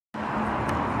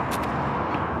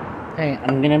Hey,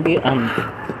 I'm gonna be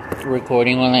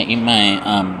recording while I eat my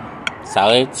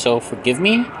salad, so forgive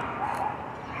me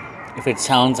if it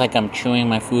sounds like I'm chewing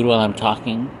my food while I'm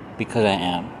talking, because I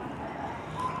am.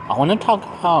 I want to talk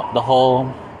about the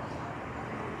whole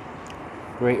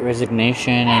Great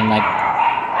Resignation and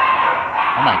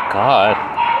oh my god,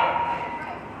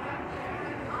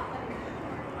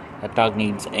 that dog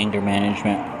needs anger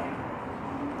management.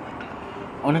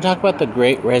 I want to talk about the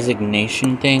Great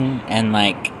Resignation thing and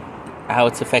how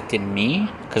it's affected me,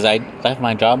 because I left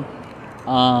my job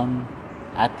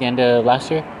at the end of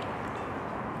last year.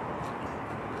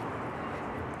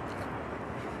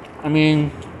 I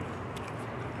mean,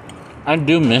 I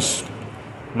do miss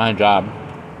my job.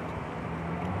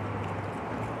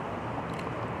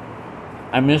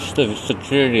 I miss the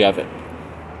security of it.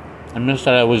 I miss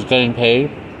that I was getting paid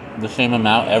the same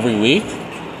amount every week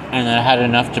and I had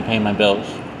enough to pay my bills.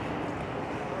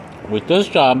 With this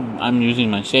job, I'm using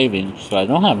my savings, so I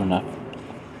don't have enough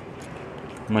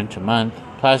month to month.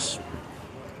 Plus,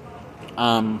 what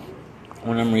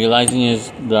I'm realizing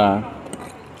is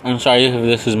I'm sorry if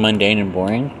this is mundane and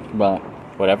boring, but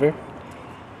whatever.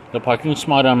 The parking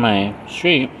spot on my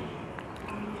street,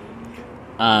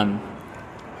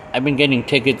 I've been getting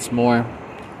tickets more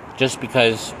just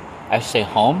because I stay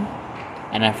home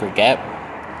and I forget.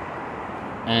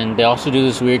 And they also do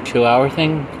this weird 2-hour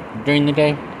thing during the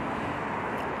day.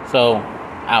 So,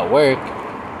 at work,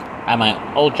 at my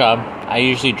old job, I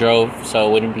usually drove, so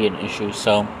it wouldn't be an issue.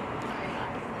 So,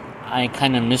 I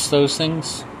kind of miss those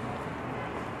things.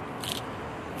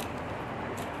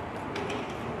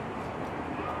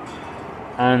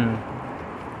 And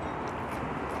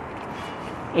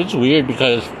it's weird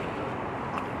because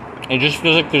it just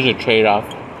feels like there's a trade-off.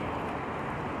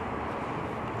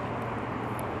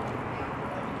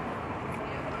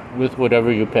 With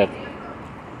whatever you pick.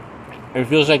 It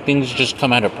feels like things just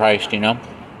come at a price, you know?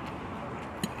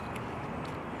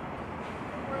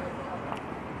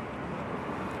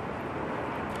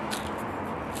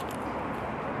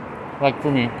 Like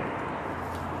for me,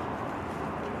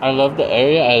 I love the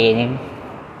area I live in,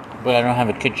 but I don't have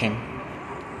a kitchen.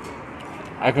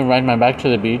 I can ride my bike to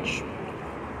the beach.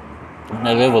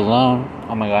 I live alone.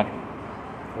 Oh my god.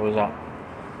 What was that?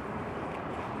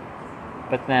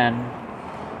 But then...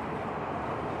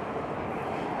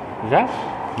 Is that?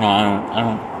 No, I don't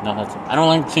know. I don't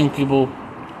like seeing people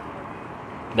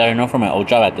that I know from my old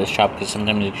job at this shop, because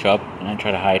sometimes they show up and I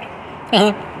try to hide.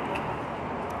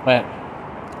 But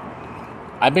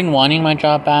I've been wanting my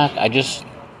job back. I just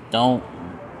don't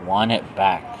want it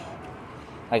back.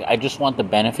 I just want the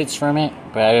benefits from it,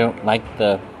 but I don't like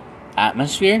the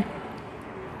atmosphere.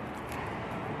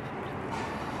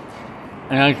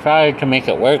 And I tried to make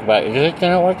it work, but it just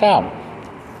didn't work out.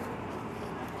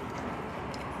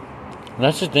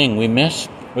 That's the thing, we miss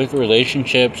with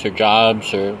relationships or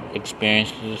jobs or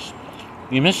experiences.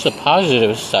 We miss the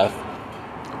positive stuff.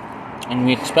 And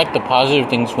we expect the positive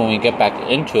things when we get back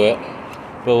into it,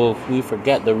 but we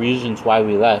forget the reasons why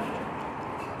we left.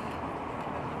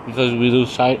 Because we lose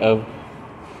sight of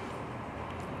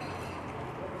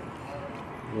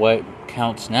what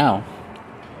counts now.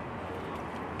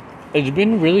 It's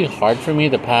been really hard for me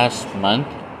the past month,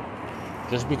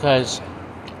 just because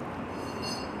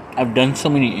I've done so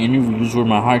many interviews where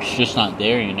my heart's just not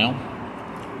there, you know?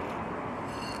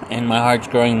 And my heart's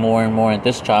growing more and more at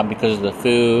this job because of the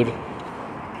food.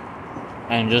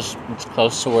 And just, it's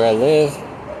close to where I live.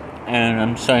 And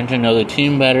I'm starting to know the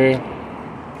team better.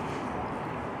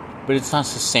 But it's not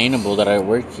sustainable that I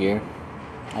work here.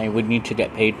 I would need to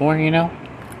get paid more, you know?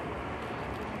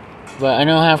 But I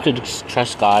know I have to just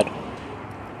trust God.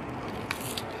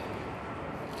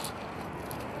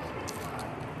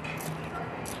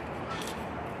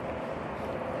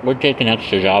 Or take an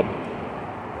extra job.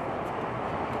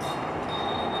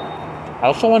 I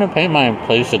also want to paint my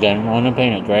place again. I want to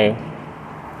paint it gray.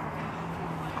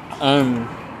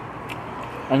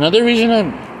 Another reason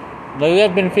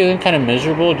I've been feeling kind of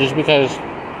miserable, just because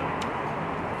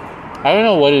I don't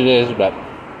know what it is, but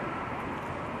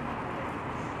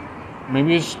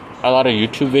maybe it's a lot of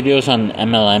YouTube videos on the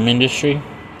MLM industry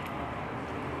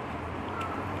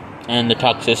and the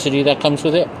toxicity that comes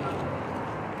with it.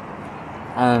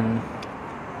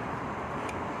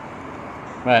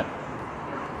 But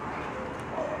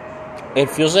it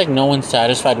feels like no one's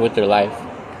satisfied with their life.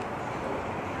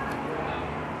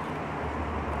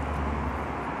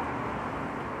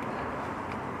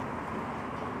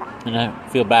 And I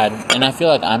feel bad. And I feel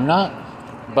like I'm not,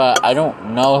 but I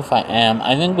don't know if I am.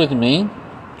 I think with me,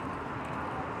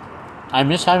 I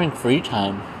miss having free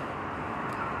time.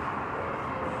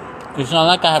 It's not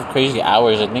like I have crazy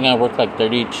hours. I think I work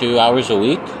 32 hours a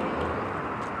week.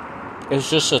 It's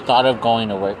just the thought of going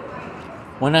to work.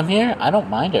 When I'm here, I don't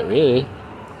mind it really.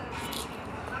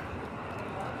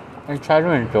 I try to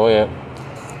enjoy it.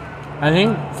 I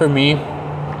think for me,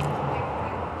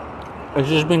 it's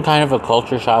just been kind of a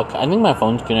culture shock. I think my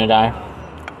phone's gonna die.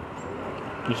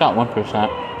 It's at 1%.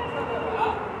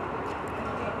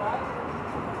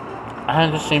 I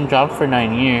had the same job for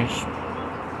 9 years.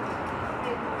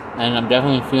 And I'm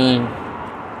definitely feeling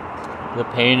the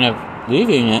pain of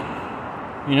leaving it,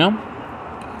 you know?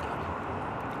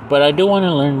 But I do want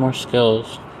to learn more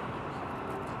skills.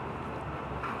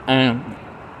 And,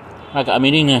 like, I'm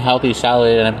eating a healthy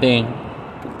salad and I'm thinking,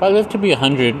 if I live to be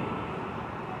 100,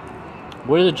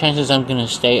 what are the chances I'm going to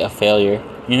stay a failure,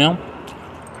 you know?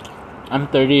 I'm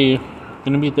 30,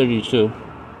 going to be 32.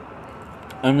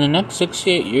 In the next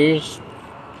 68 years,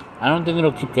 I don't think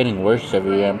it'll keep getting worse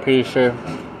every year. I'm pretty sure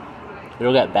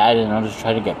it'll get bad and I'll just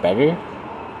try to get better.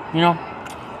 You know?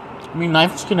 I mean,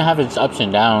 life's gonna have its ups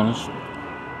and downs.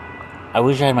 I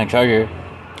wish I had my charger.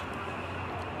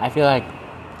 I feel like...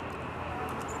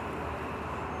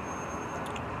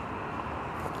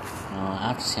 I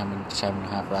have to see how many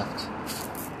 7.5 left.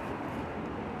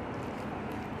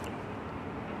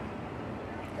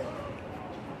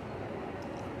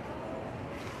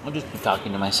 I'll just be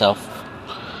talking to myself.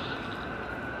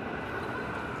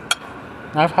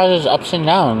 Life has its ups and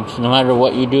downs, no matter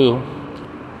what you do.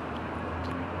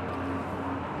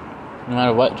 No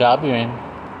matter what job you're in.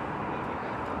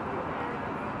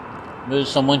 There's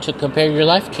someone to compare your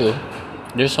life to.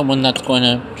 There's someone that's going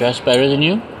to dress better than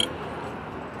you.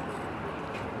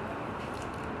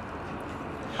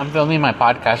 I'm filming my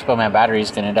podcast, but my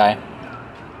battery's going to die.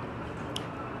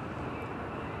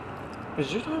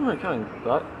 Is your timer counting?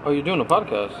 Oh, you're doing a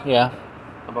podcast? Yeah.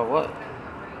 About what?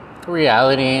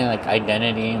 Reality, like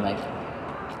identity, like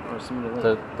Or send me the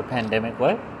link. the pandemic.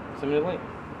 What? Send me the link.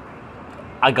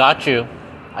 I got you.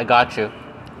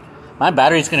 My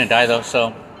battery's gonna die though,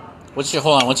 so what's your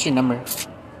number?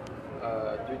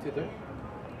 323.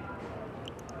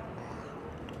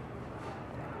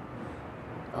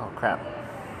 Oh crap.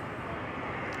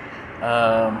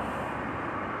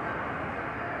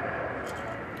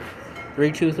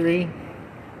 323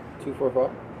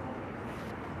 245.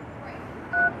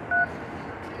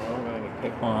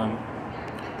 Hold on.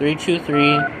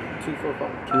 323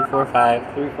 245. 245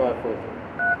 3543.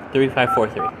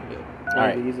 3543. Yeah.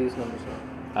 Alright. The easiest number, sir.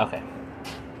 Okay.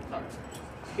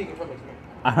 Speaking from experience.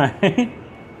 Alright.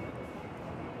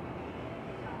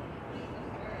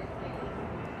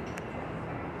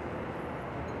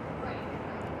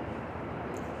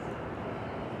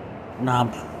 Nah,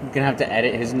 I'm gonna have to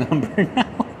edit his number now.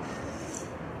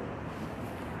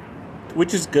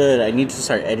 Which is good. I need to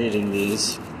start editing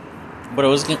these. What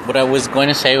I was going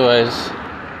to say was,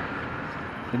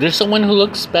 there's someone who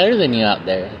looks better than you out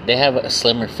there. They have a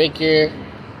slimmer figure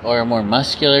or a more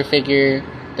muscular figure.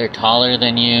 They're taller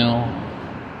than you,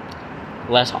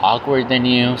 less awkward than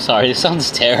you. Sorry, this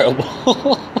sounds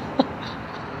terrible.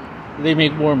 They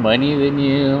make more money than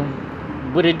you.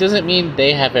 But it doesn't mean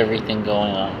they have everything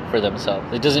going on for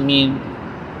themselves. It doesn't mean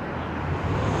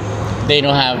they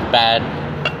don't have bad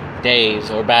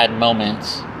days or bad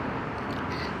moments.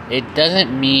 It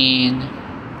doesn't mean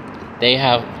they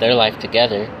have their life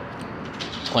together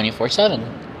 24/7.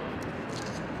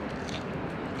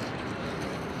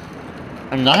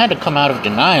 And I had to come out of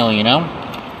denial,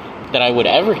 that I would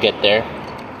ever get there.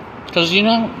 Because,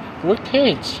 we're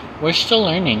kids. We're still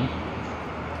learning.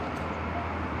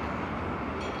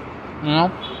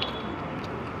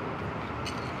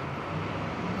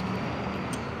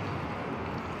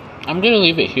 I'm gonna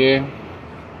leave it here.